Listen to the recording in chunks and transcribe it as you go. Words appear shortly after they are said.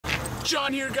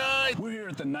John here, guys. We're here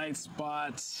at the night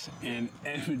spot, and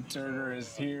Evan Turner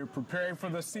is here preparing for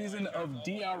the season of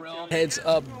DRL. Heads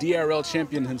Up DRL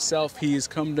champion himself. He's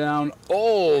come down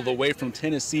all the way from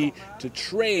Tennessee to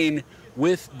train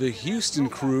with the Houston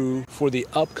crew for the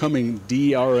upcoming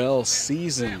DRL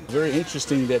season. Very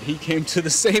interesting that he came to the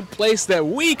same place that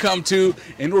we come to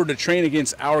in order to train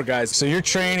against our guys. So you're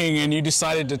training and you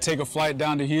decided to take a flight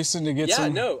down to Houston to get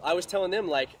some... Yeah, no, I was telling them,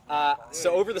 like,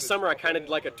 so over the summer I kind of did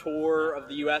like a tour of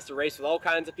the U.S. to race with all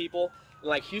kinds of people. And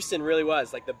like Houston really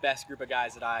was like the best group of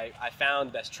guys that I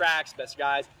found, best tracks, best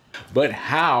guys. But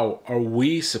how are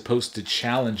we supposed to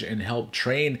challenge and help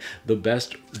train the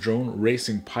best drone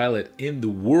racing pilot in the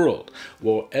world?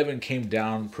 Well, Evan came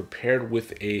down prepared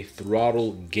with a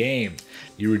throttle game.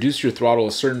 You reduce your throttle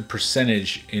a certain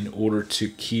percentage in order to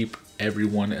keep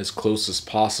everyone as close as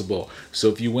possible. So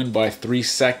if you win by 3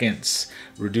 seconds,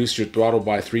 reduce your throttle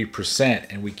by 3%,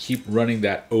 and we keep running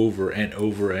that over and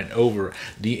over and over.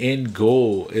 The end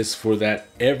goal is for that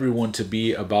everyone to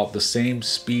be about the same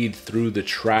speed through the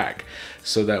track,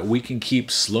 so that we can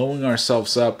keep slowing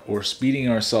ourselves up or speeding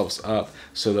ourselves up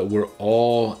so that we're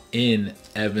all in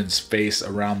Evan's face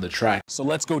around the track. So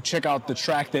let's go check out the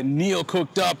track that Neil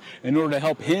cooked up in order to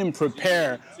help him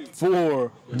prepare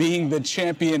for being the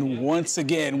champion once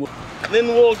again. Then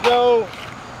we'll go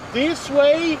this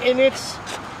way, and it's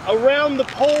around the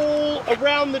pole,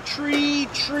 around the tree,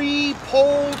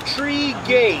 pole, tree,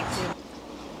 gate.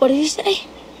 What did you say?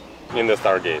 In the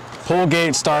Stargate. Pole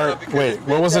gate, start. Wait,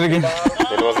 what was it again?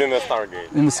 It was in the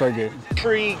Stargate. In the Stargate.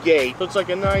 Tree gate. Looks like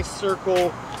a nice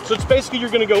circle. So it's basically you're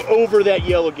going to go over that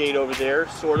yellow gate over there,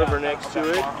 sort of, or next to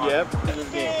it. Yep.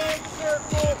 Big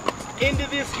circle into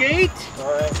this gate.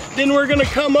 All right. Then we're going to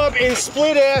come up and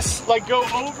split S, like go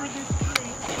over this tree,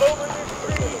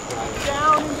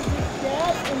 down into this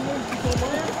deck, and then to the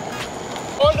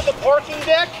left, onto the parking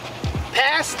deck,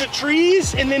 past the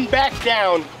trees, and then back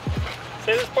down.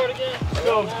 Say this part again.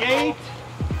 So gate.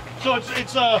 So it's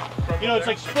you know, it's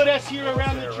like split S here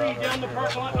around the tree, down the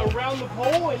parking lot, around the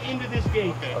pole, and into this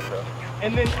gate. Okay.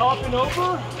 And then up and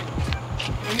over,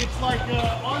 and it's like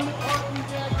on the parking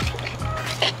deck.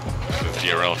 The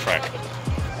DRL track.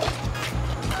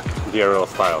 DRL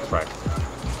style track.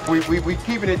 We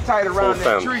keeping it tight around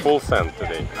that tree. Full send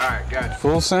today. All right, got it.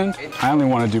 Full send? I only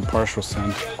want to do partial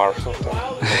send. Partial send.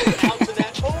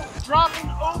 Dropping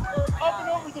over, up and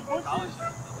over the bushes.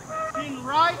 Then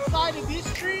right side of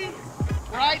this tree,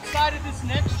 right side of this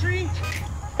next tree.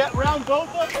 That round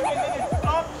both of them, and then it's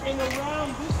up and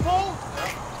around this pole.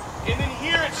 And then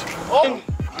here it's oh.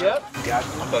 Yep. I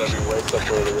thought it'd be way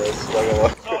separated.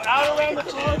 So out around the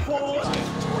car pole.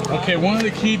 Okay, one of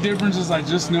the key differences I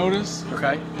just noticed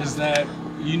is that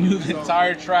you knew the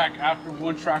entire track after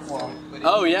one track walk.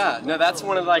 Oh yeah, no, that's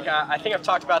one of like, I think I've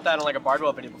talked about that on like a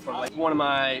barbell video before. Like one of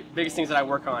my biggest things that I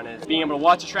work on is being able to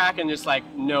watch a track and just like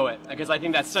know it, because I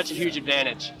think that's such a huge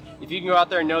advantage. If you can go out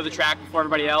there and know the track before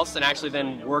everybody else and actually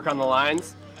then work on the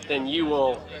lines, then you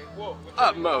will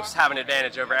at most have an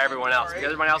advantage over everyone else, because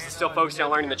everyone else is still focusing on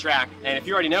learning the track. And if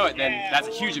you already know it, then that's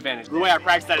a huge advantage. The way I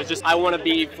practice that is just I want to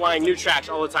be flying new tracks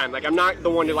all the time. Like I'm not the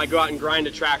one to like go out and grind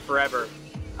a track forever.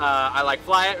 I like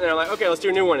fly it, and I'm like, okay, let's do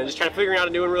a new one, and just kind of figuring out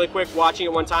a new one really quick, watching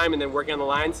it one time, and then working on the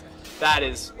lines. That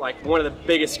is like one of the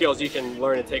biggest skills you can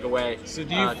learn and take away. So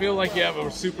do you feel like you have a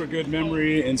super good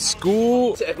memory in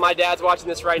school? If my dad's watching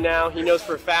this right now, he knows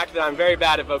for a fact that I'm very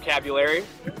bad at vocabulary.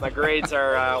 My grades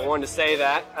are one to say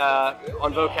that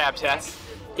on vocab tests.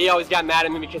 He always got mad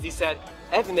at me because he said,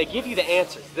 Evan, they give you the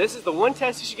answers. This is the one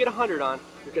test you should get 100 on,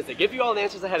 because they give you all the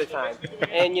answers ahead of time.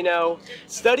 And you know,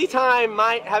 study time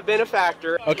might have been a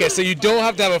factor. Okay, so you don't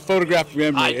have to have a photographic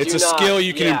memory. It's a skill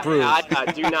you can improve.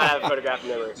 I do not have a photographic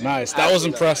memory. Nice, that was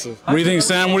impressive. What do you think,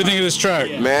 Sam? What do you think of this track?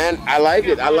 Man, I like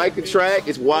it. I like the track.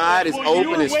 It's wide, it's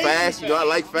open, it's fast. You know, I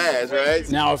like fast, right?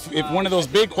 Now, if one of those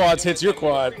big quads hits your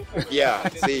quad. Yeah,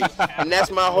 see, and that's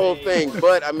my whole thing.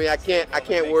 But I mean, I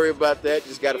can't worry about that.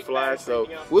 Just gotta fly. So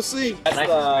we'll see.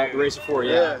 That's the Racer 4,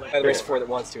 yeah. The Racer 4 that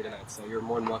wants to tonight. So you're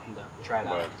more than welcome to try it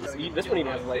out. So this one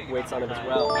even has light weights on it as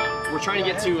well. We're trying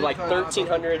to get to like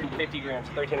 1,350 grams,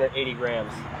 1,380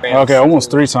 grams. Okay,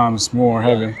 almost 3 times more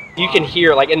heavy. You can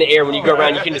hear, like in the air, when you go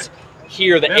around, you can just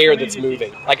hear the air that's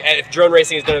moving. Like if drone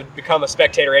racing is going to become a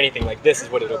spectator or anything, like this is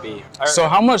what it'll be. So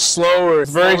how much slower?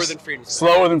 Slower than Freedom Spec.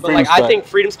 Slower than Freedom Spec. Spec. I think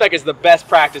Freedom Spec is the best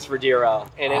practice for DRL,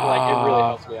 and it really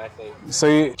helps me, I think.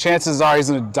 So chances are he's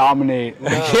going to dominate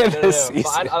again this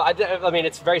season. I mean,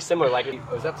 it's very similar. Like,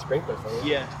 was that the sprinkler thing?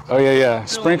 Yeah. Oh yeah.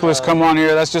 Sprinklers come on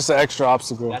here. That's just an extra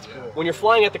obstacle. That's cool. When you're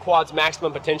flying at the quad's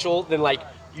maximum potential, then like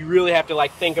you really have to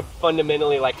like think of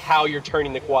fundamentally like how you're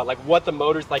turning the quad, like what the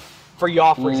motor's like. for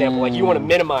yaw, for example, like you want to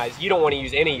minimize, you don't want to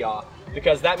use any yaw,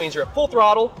 because that means you're at full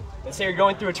throttle, and say you're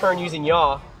going through a turn using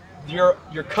yaw, you're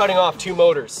cutting off 2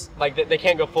 motors, like they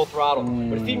can't go full throttle.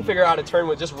 But if you can figure out a turn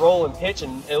with just roll and pitch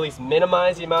and at least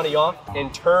minimize the amount of yaw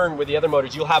and turn with the other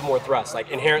motors, you'll have more thrust.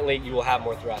 Like inherently, you will have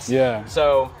more thrust. Yeah.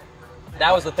 So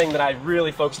that was the thing that I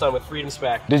really focused on with Freedom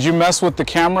Spec. Did you mess with the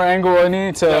camera angle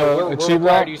any to we're achieve required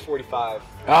that? to use 45.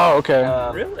 Oh,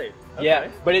 okay. Really? Okay. Yeah,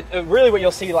 but really what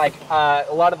you'll see, like a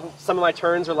lot of some of my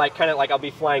turns are like kind of like I'll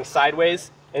be flying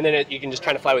sideways, and then you can just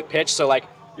kind of fly with pitch. So like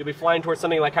you'll be flying towards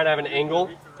something like kind of have an angle,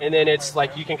 and then it's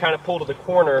like you can kind of pull to the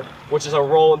corner, which is a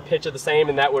roll and pitch of the same,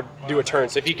 and that would do a turn.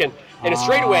 So if you can, in a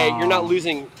straightaway, you're not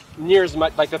losing near as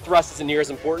much, like the thrust isn't near as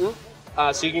important.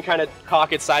 So you can kind of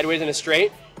cock it sideways in a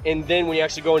straight, and then when you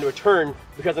actually go into a turn,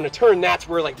 because in a turn, that's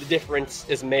where like the difference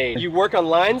is made. You work on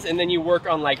lines, and then you work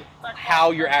on like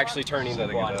how you're actually turning the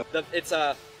quad. It's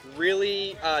a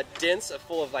really dense,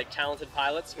 full of like talented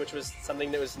pilots, which was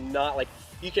something that was not like,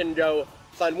 you can go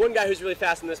find one guy who's really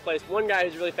fast in this place, one guy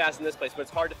who's really fast in this place, but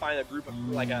it's hard to find a group of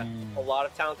like a lot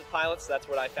of talented pilots. So that's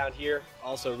what I found here.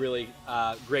 Also really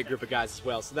great group of guys as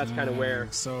well. So that's kind of where.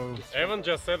 So Evan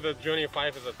just said that Johnny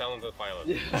 5 is a talented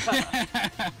pilot.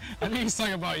 I think he's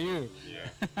talking about you.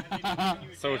 Yeah.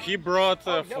 So he brought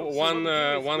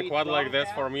one quad like this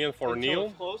for me and for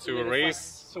Neil to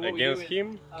race against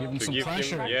him. Give him some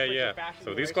pressure. Yeah.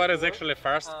 So this quad is actually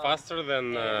faster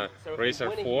than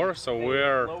Racer 4. So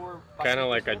we're kind of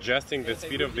like adjusting the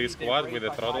speed of this quad with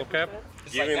the throttle cap,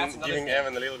 giving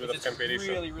Evan a little bit of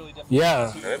competition.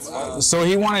 Yeah. So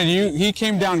he wanted you. He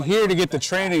came down here to get the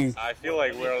training. I feel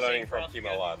like we're learning from him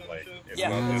a lot. Like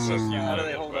it's just how do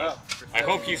they hold up? I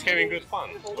hope he's having good fun.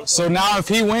 So now, if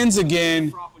he wins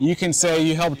again, you can say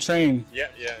you helped train. Yeah,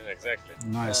 exactly.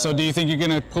 Nice. So do you think you're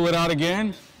gonna pull it out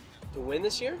again? To win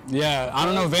this year? Yeah. I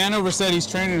don't know. Vanover said he's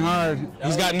training hard.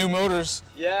 He's got new motors.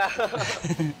 Yeah.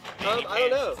 I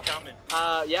don't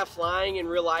know. Yeah, flying in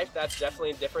real life, that's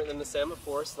definitely different than the sim, of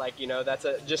course. Like, you know, that's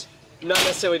just not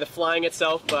necessarily the flying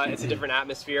itself, but it's a different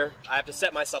atmosphere. I have to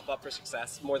set myself up for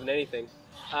success more than anything.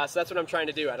 So that's what I'm trying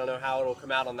to do. I don't know how it'll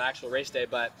come out on the actual race day,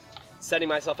 but setting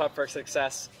myself up for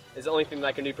success is the only thing that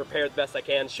I can do. Prepare the best I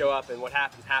can, show up, and what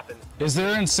happens, happens. Is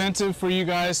there incentive for you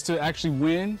guys to actually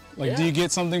win? Like, do you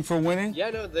get something for winning? Yeah,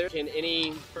 no, there in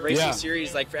any racing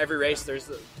series, like for every race, there's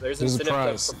incentive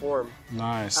to perform.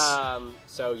 Nice.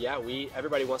 So yeah,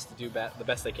 everybody wants to do the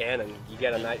best they can, and you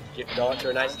get go out to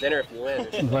a nice dinner if you win.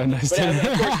 Right, nice but dinner.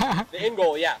 of course, the end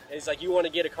goal, is like you want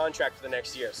to get a contract for the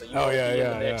next year. So you want to be in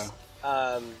the mix.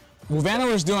 Well,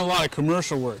 Vanover's doing a lot of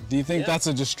commercial work. Do you think that's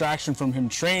a distraction from him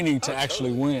training to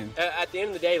actually win? At the end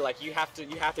of the day, like you have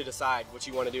to decide what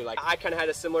you want to do. Like I kind of had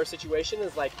a similar situation.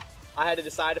 Is like I had to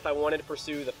decide if I wanted to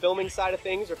pursue the filming side of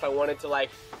things or if I wanted to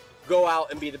like go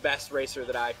out and be the best racer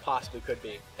that I possibly could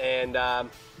be. And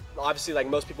obviously, like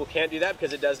most people can't do that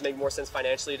because it does make more sense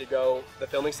financially to go the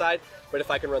filming side. But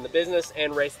if I can run the business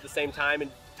and race at the same time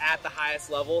and at the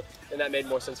highest level, then that made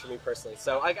more sense for me personally.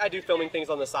 So I do filming things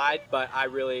on the side, but I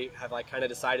really have like kind of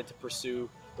decided to pursue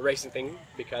the racing thing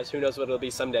because who knows what it'll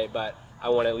be someday, but I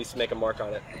want to at least make a mark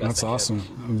on it. That's awesome.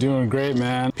 I'm doing great,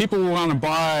 man. People will want to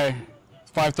buy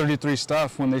 533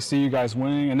 stuff when they see you guys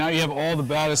winning, and now you have all the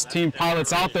baddest team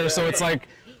pilots out there, so it's like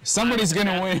somebody's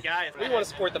gonna win. We want to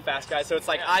support the fast guys, so it's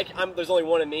like there's only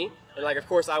one of me, and like of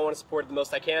course I want to support the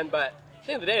most I can, but at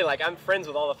the end of the day, like I'm friends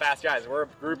with all the fast guys. We're a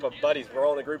group of buddies. We're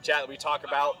all in a group chat that we talk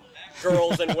about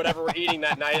girls and whatever we're eating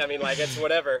that night. I mean, like it's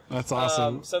whatever. That's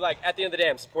awesome. So like at the end of the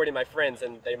day, I'm supporting my friends,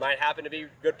 and they might happen to be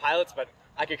good pilots, but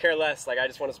I could care less. Like I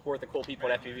just want to support the cool people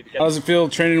in FPV. How does it feel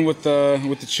training with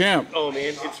the champ? Oh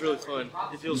man, it's really fun.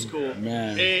 It feels cool.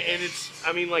 Man. And it's,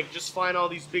 I mean, like just flying all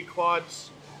these big quads,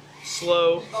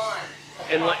 slow,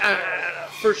 and like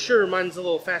for sure mine's a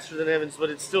little faster than Evan's,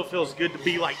 but it still feels good to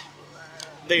be like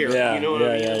there. Yeah, you know what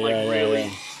I mean?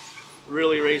 Like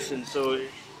really racing. So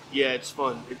yeah, it's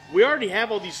fun. We already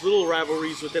have all these little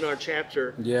rivalries within our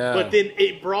chapter. Yeah. But then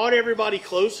it brought everybody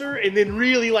closer, and then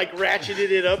really like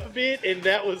ratcheted it up a bit, and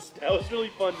that was really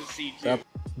fun to see too. Yep.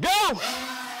 Go!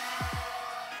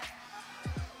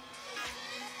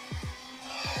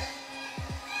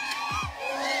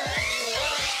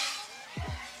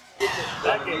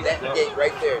 That gate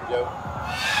right there, Joe.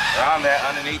 Around that,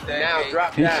 underneath that. Now gate.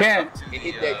 drop He down can't. and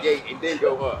hit that gate and then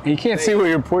go up. He can't see where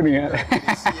you're pointing at.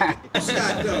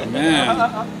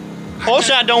 Man. Whole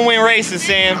shot don't win races,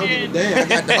 Sam. Damn, I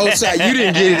got the whole shot. You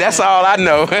didn't get it. That's all I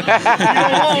know.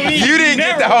 You didn't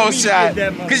get the whole shot.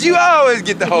 Because you always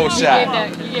get the whole shot.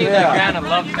 You gave that ground a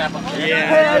love tap.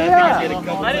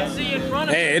 I didn't see you in front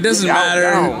of me. Hey, it doesn't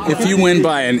matter if you win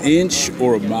by an inch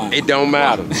or a mile. It don't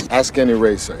matter. Ask any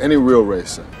racer, any real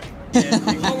racer.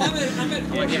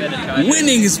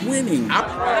 Winning is winning.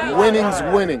 Winning's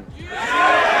winning.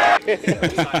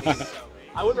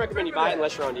 I wouldn't recommend you buy it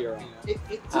unless you're on DRL.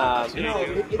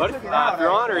 But if you're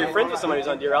on or you're friends with somebody who's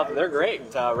on DRL, then they're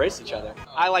great to race each other.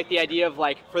 I like the idea of,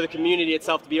 like, for the community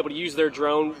itself to be able to use their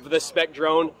drone, the spec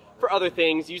drone, for other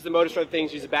things, use the motors for other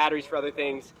things, use the batteries for other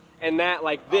things. And that,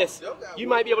 like this, you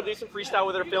might be able to do some freestyle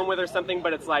with it or film with it or something,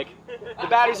 but it's like, the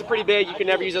batteries are pretty big, you can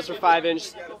never use those for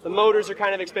 5-inch. The motors are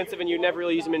kind of expensive and you never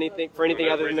really use them for anything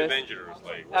other than this.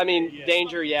 I mean,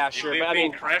 danger, yeah, sure, but I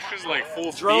mean, crashes like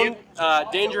full drone,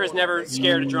 danger has never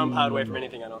scared a drone pilot away from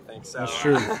anything, I don't think, so. That's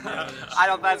true.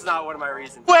 That's not one of my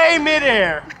reasons. Way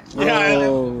midair.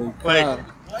 Oh, like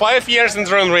 5 years in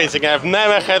drone racing, I've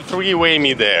never had three-way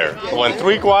midair. When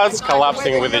 3 quads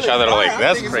collapsing with each other, like,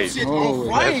 that's crazy. oh,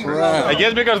 that's right. I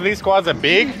guess because these quads are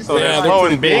big, so they're slow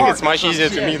and big, it's much easier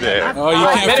to meet there. Oh, you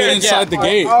can't fit inside the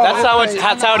gate. That's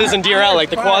how it is in DRL. Like,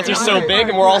 the quads are so big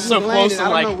and we're all so close, and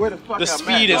like the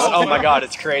speed is, oh my god,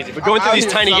 it's crazy. But going through these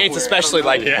tiny gates especially,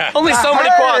 like, only so many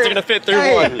quads are gonna fit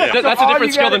through one. That's a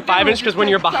different skill than 5-inch, because when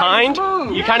you're behind,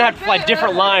 you kind of have to fly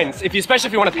different lines. Especially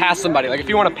if you want to pass somebody. Like, if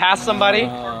you want to pass somebody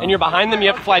and you're behind them, you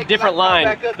have to fly a different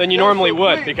line than you normally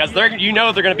would, because they're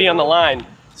going to be on the line.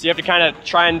 So you have to kind of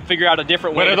try and figure out a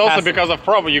different way. But it's also because of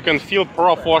prop, you can feel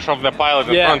prop wash of the pilot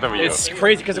in front of you. It's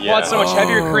crazy because the quad's so much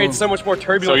heavier, it creates so much more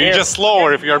turbulent So you're air. just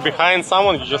slower. If you're behind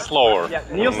someone, you're just slower. Yeah,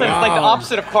 Neil said it's like the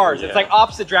opposite of cars. It's like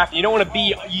opposite drafting. You don't want to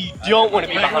be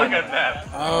behind.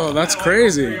 Oh, that's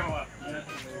crazy.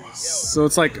 So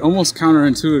it's like almost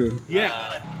counterintuitive.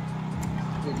 Yeah.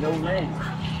 No lane.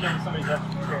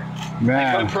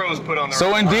 Man. Pros put on their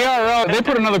So in DRL, they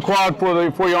put another quad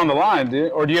for you on the line,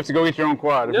 or do you have to go get your own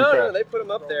quad? No, they put them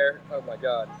up there. Oh my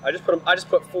god. I just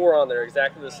put 4 on there,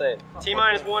 exactly the same.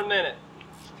 T-minus 1 minute.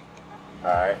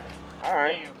 Alright.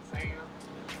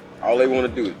 All they want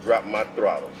to do is drop my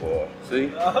throttle, boy. See?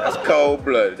 That's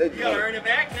cold-blooded. They just Earn it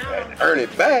back now. earn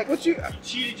it back. What you...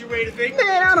 Cheated your way to victory.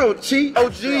 Man, I don't cheat.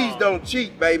 OGs don't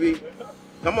cheat, baby.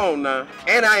 Come on now.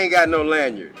 And I ain't got no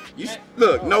lanyard.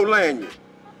 Look, no lanyard.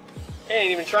 He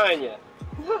ain't even trying yet.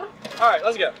 Alright,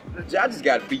 let's go. I just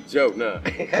got to beat Joe now.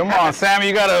 Come on, Sammy,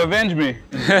 you gotta avenge me.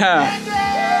 I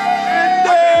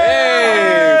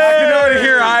can already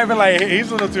hear Ivan like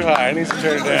he's a little too high. He needs to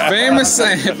turn it down.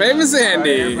 Famous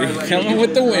Andy coming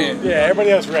with the win. Yeah, everybody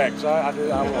else wrecked, so I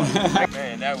won.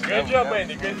 Man, good job,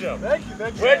 Andy. Good job. Thank you.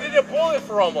 Where did you pull it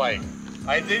from, like?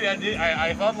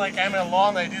 I thought like I'm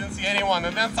alone, I didn't see anyone,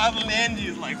 and then suddenly Andy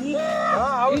is like,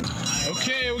 whoa!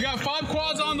 Okay, we got 5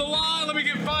 quads on the line. Let me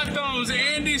get 5 thumbs.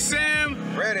 Andy, Sam.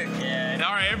 Ready. Yeah.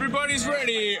 All right, everybody's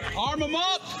ready. Arm them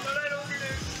up.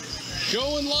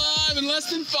 Going live in less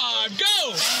than 5.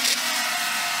 Go!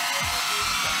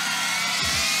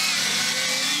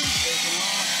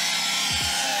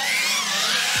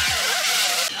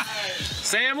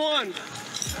 Sam won.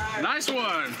 Nice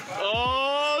one.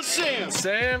 Oh,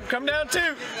 Sam, come down 2.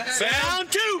 Down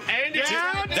 2! Andy,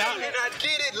 down 2. And I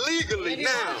did it legally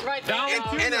now.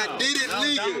 And I did it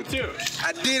legally.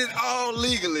 I did it all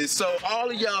legally. So all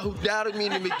of y'all who doubted me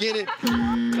in the beginning,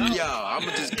 y'all, I'm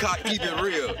gonna just keep it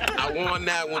real. I won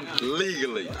that one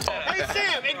legally. Hey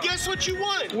Sam, and guess what you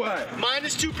won? What?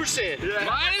 Minus 2%.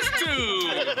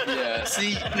 -2.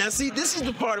 Yeah. See, this is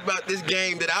the part about this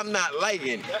game that I'm not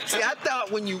liking. See, I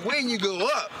thought when you win, you go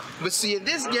up. But see, in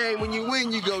this game, when you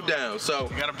win, you go down. So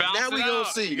You gotta balance now it we gonna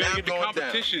out. see. You Now gotta I'm get the going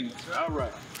competition. All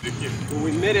right. Well,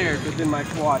 we midair, but then my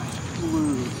quad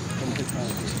flew from his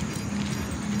head.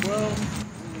 Well,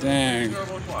 Dang.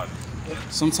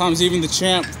 Sometimes even the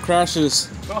champ crashes.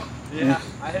 oh, yeah,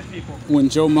 I hit people. When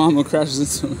Joe Mama crashes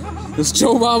into him. It's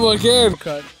Joe Mama again.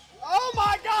 Oh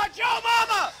my God, Joe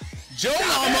Mama! Joe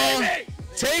Mama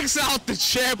takes out the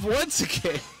champ once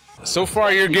again. So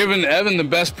far, you're giving Evan the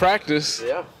best practice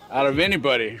out of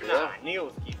anybody. Nah, Neil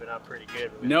was keeping up pretty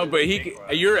good. No, but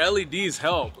your LEDs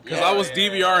help because I was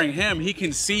DVRing him. He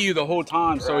can see you the whole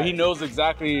time, so he knows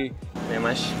exactly. Man,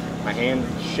 my hand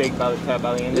shake by the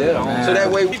end of it. So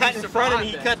that way, He cut in front of me.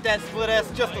 He cut that split S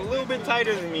just a little bit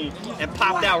tighter than me and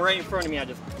popped out right in front of me. I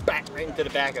just back right into the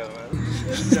back of him.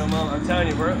 Joe Mama, I'm telling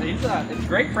you, bro, it's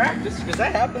great practice because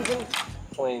that happens in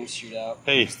planes shootout.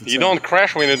 Hey, you don't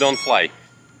crash when you don't fly.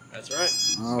 That's right.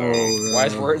 Oh,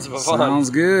 Wise words of Evan. Sounds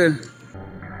good.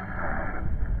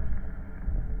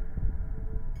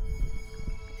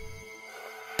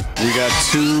 We got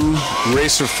 2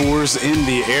 Racer 4s in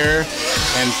the air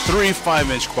and 3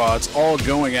 5-inch quads all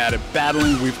going at it,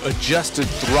 battling. We've adjusted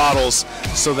throttles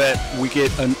so that we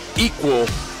get an equal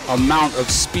amount of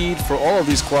speed for all of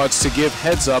these quads to give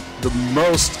Heads Up the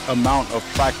most amount of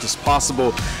practice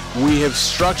possible. We have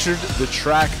structured the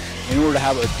track in order to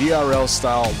have a DRL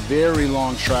style, very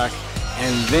long track.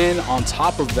 And then on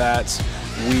top of that,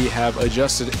 we have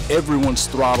adjusted everyone's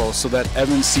throttle so that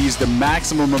Evan sees the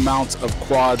maximum amount of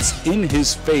quads in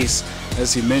his face,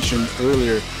 as he mentioned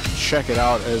earlier. Check it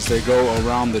out as they go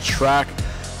around the track.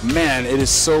 Man, it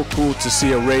is so cool to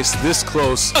see a race this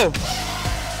close. Oh.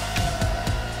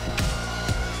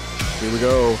 Here we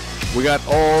go. We got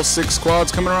all 6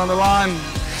 quads coming around the line.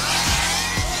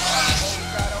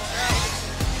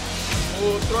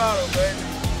 Full throttle, baby.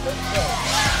 Let's go.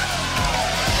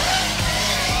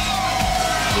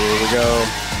 Here we go.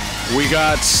 We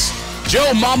got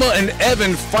Joe Mama and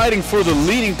Evan fighting for the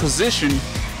leading position.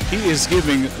 He is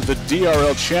giving the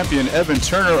DRL champion, Evan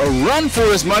Turner, a run for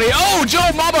his money. Oh,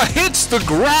 Joe Mama hits the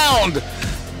ground.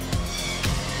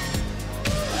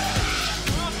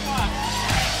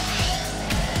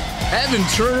 Evan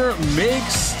Turner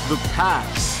makes the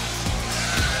pass.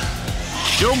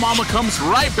 Joe Mama comes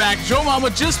right back. Joe Mama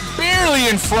just barely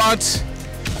in front.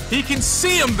 He can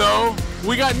see him though.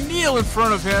 We got Neil in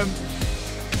front of him.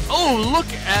 Oh, look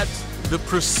at the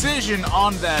precision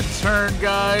on that turn,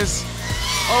 guys.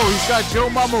 Oh, he's got Joe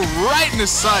Mama right in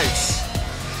his sights.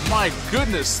 My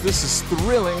goodness, this is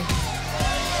thrilling.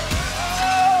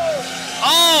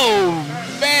 Oh,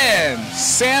 man.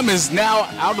 Sam is now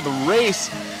out of the race,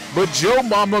 but Joe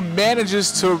Mama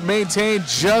manages to maintain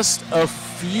just a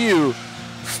few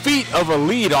feet of a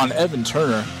lead on Evan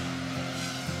Turner.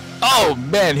 Oh,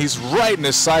 man, he's right in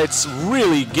his sights,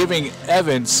 really giving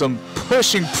Evan some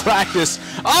pushing practice.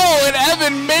 Oh, and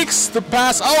Evan makes the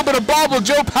pass. Oh, but a bobble.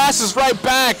 Joe passes right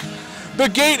back. The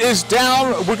gate is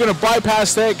down. We're going to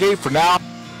bypass that gate for now.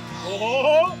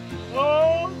 Oh,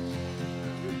 oh.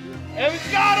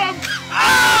 Evan's got him.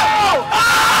 Oh!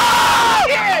 Oh!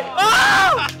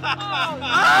 Oh!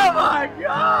 Oh my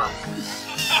God!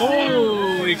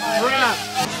 Holy crap.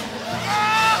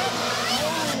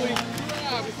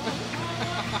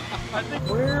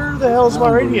 Where the hell's my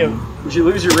radio? Did you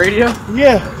lose your radio?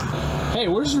 Yeah. Hey,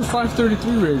 where's your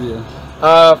 533 radio?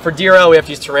 For DRL we have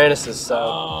to use Tyrannuses,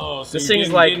 so, So this thing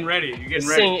is like, this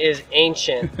thing is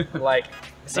ancient. Like,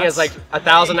 this thing has like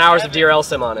 1,000 hours of DRL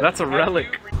sim on it. That's a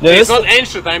relic. No, It's not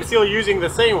ancient, I'm still using the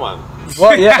same one.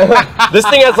 Well, yeah. This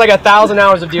thing has like 1,000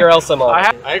 hours of DRL sim on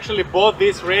it. I actually bought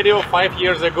this radio 5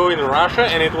 years ago in Russia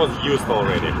and it was used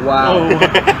already. Wow.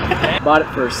 Bought it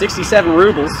for 67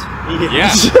 rubles.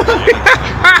 Yeah.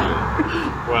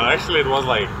 Well, actually it was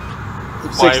like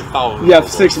 5,000. Yeah,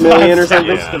 6 million or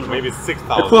something. Yeah, maybe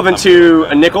 6,000. Equivalent to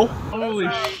a nickel. Holy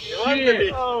shit.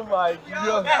 Oh my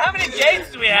God. How many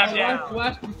gates do we have now?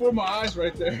 Flashed before my eyes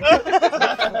right there.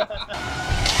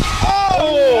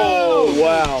 Oh,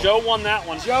 wow. Joe won that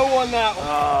one. Joe won that one.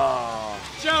 Oh.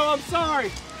 Joe, I'm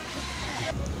sorry.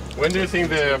 When do you think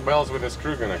the bells with the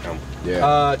screw gonna come?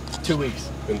 Yeah. 2 weeks.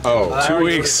 Oh. 2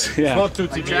 weeks. Yeah. Not 2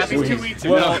 TBS. 2 weeks.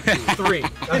 Well, 3. 2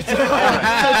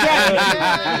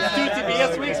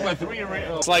 TBS weeks, but 3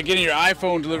 real. it's like getting your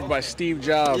iPhone delivered by Steve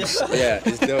Jobs. Yeah,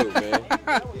 it's dope, man.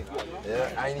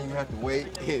 Yeah, I didn't even have to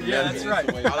wait. Yeah, that's right.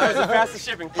 That was the fastest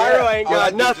shipping. Pyro ain't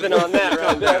got nothing on that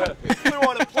right there. We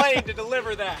want a plane to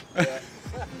deliver that.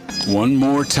 One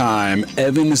more time,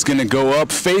 Evan is going to go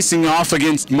up facing off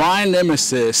against my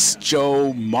nemesis,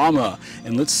 Joe Mama.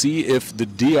 And let's see if the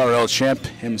DRL champ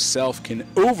himself can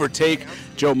overtake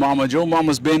Joe Mama. Joe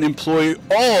Mama's been employing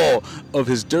all of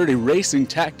his dirty racing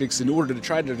tactics in order to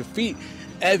try to defeat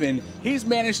Evan. He's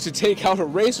managed to take out a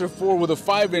Racer 4 with a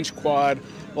 5-inch quad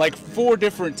like 4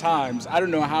 different times. I don't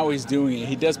know how he's doing it.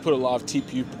 He does put a lot of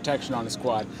TPU protection on his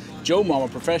quad. Joe Mama,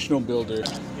 professional builder.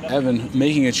 Evan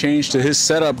making a change to his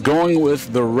setup, going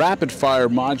with the rapid fire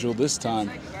module this time.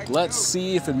 Let's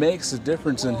see if it makes a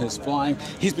difference in his flying.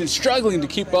 He's been struggling to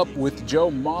keep up with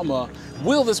Joe Mama.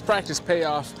 Will this practice pay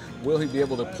off? Will he be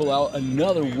able to pull out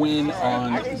another win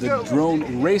on the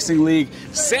Drone Racing League?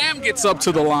 Sam gets up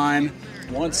to the line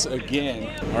once again.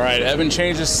 All right, Evan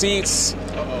changes seats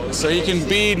so he can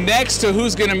be next to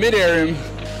who's gonna midair him.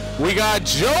 We got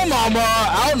Joe Mama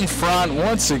out in front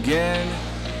once again.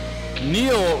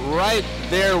 Neil right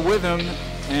there with him,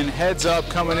 and Heads Up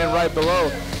coming in right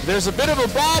below. There's a bit of a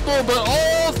bobble, but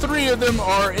all 3 of them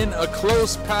are in a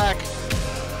close pack.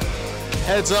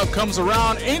 Heads Up comes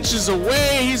around, inches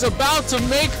away. He's about to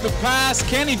make the pass.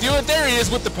 Can he do it? There he is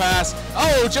with the pass.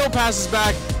 Oh, Joe passes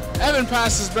back. Evan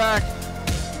passes back.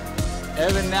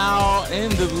 Evan now in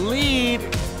the lead.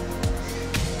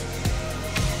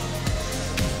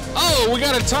 Oh, we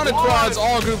got a ton of quads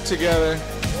all grouped together.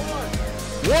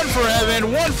 1 for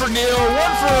Evan, 1 for Neil, 1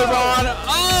 for Yvonne.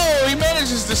 Oh, he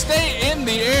manages to stay in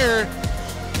the air.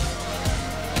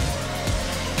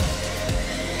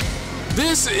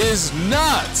 This is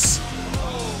nuts.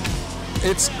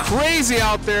 It's crazy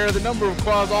out there. The number of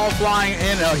quads all flying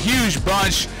in a huge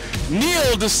bunch.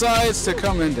 Neil decides to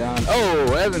come in down.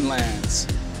 Oh, Evan lands.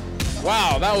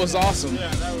 Wow, that was awesome. Yeah,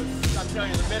 that was, I'm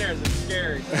telling you, the mid-airs are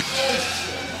scary.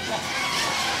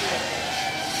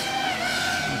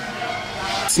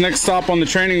 What's next stop on the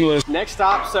training list? Next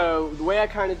stop, so the way I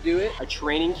kind of do it, a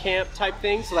training camp type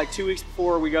thing. So like 2 weeks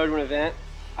before we go to an event,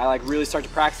 I like really start to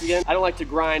practice again. I don't like to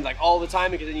grind like all the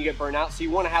time because then you get burnt out. So you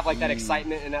want to have like that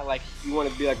excitement and that like you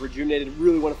want to be like rejuvenated,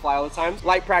 really want to fly all the time.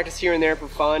 Light practice here and there for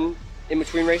fun in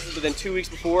between races, but then 2 weeks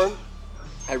before,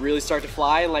 I really start to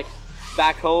fly. And like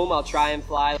back home, I'll try and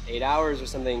fly 8 hours or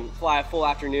something, fly a full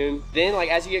afternoon. Then like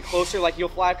as you get closer, like you'll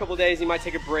fly a couple days, you might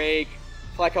take a break,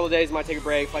 fly a couple days, might take a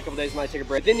break, fly a couple days, might take a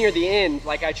break. Then near the end,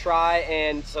 like I try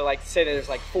and, so like say that there's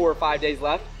like 4 or 5 days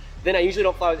left, then I usually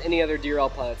don't fly with any other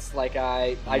DRL pilots. Like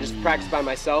I just practice by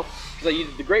myself. Because you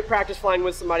did the great practice flying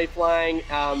with somebody flying,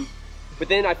 but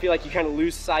then I feel like you kind of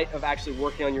lose sight of actually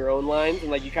working on your own lines and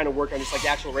like you kind of work on just like the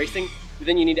actual racing, but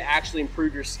then you need to actually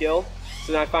improve your skill.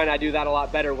 So then I find I do that a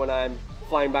lot better when I'm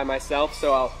flying by myself.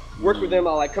 So I'll work with them,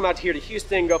 I'll like come out here to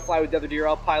Houston, go fly with the other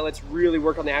DRL pilots, really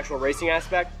work on the actual racing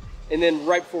aspect. And then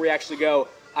right before we actually go,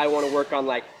 I want to work on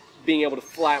like being able to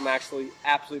fly at my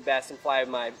absolute best and fly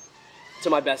to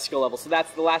my best skill level. So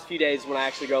that's the last few days when I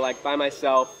actually go like by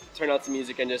myself, turn out some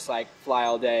music and just like fly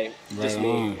all day, just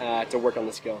me, to work on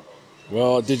the skill.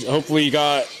 Well, hopefully you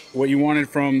got what you wanted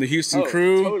from the Houston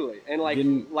crew. Totally. And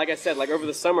like I said, like over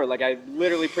the summer, like I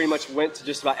literally pretty much went to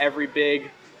just about every big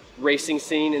racing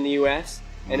scene in the US.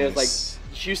 And it was like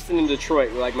Houston and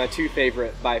Detroit were like my 2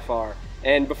 favorite by far.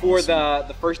 And before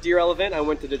the first DRL event, I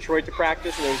went to Detroit to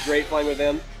practice, and it was great flying with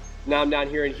them. Now I'm down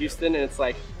here in Houston, and it's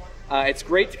like, it's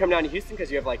great to come down to Houston because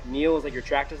you have like Neil as like your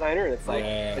track designer, and it's like,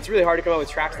 it's really hard to come up with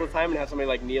tracks all the time and have somebody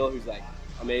like Neil who's like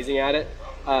amazing at it.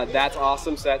 That's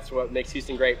awesome, so that's what makes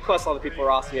Houston great. Plus all the people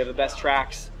are awesome. You have the best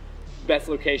tracks, best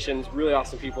locations, really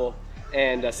awesome people.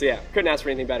 And so yeah, couldn't ask for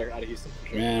anything better out of Houston. For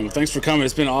sure. Man, well, thanks for coming.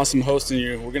 It's been awesome hosting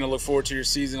you. We're going to look forward to your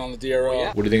season on the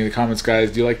DRL. What do you think in the comments,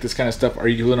 guys? Do you like this kind of stuff? Are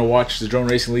you going to watch the Drone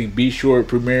Racing League? Be sure it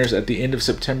premieres at the end of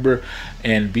September,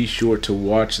 and be sure to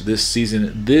watch this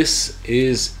season. This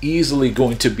is easily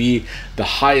going to be the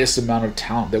highest amount of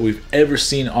talent that we've ever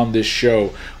seen on this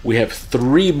show. We have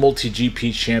 3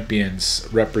 multi-GP champions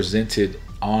represented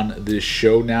on this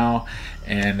show now,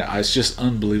 and it's just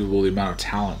unbelievable the amount of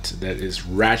talent that is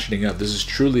ratcheting up. This is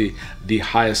truly the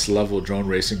highest level drone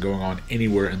racing going on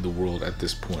anywhere in the world at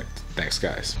this point. Thanks,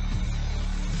 guys.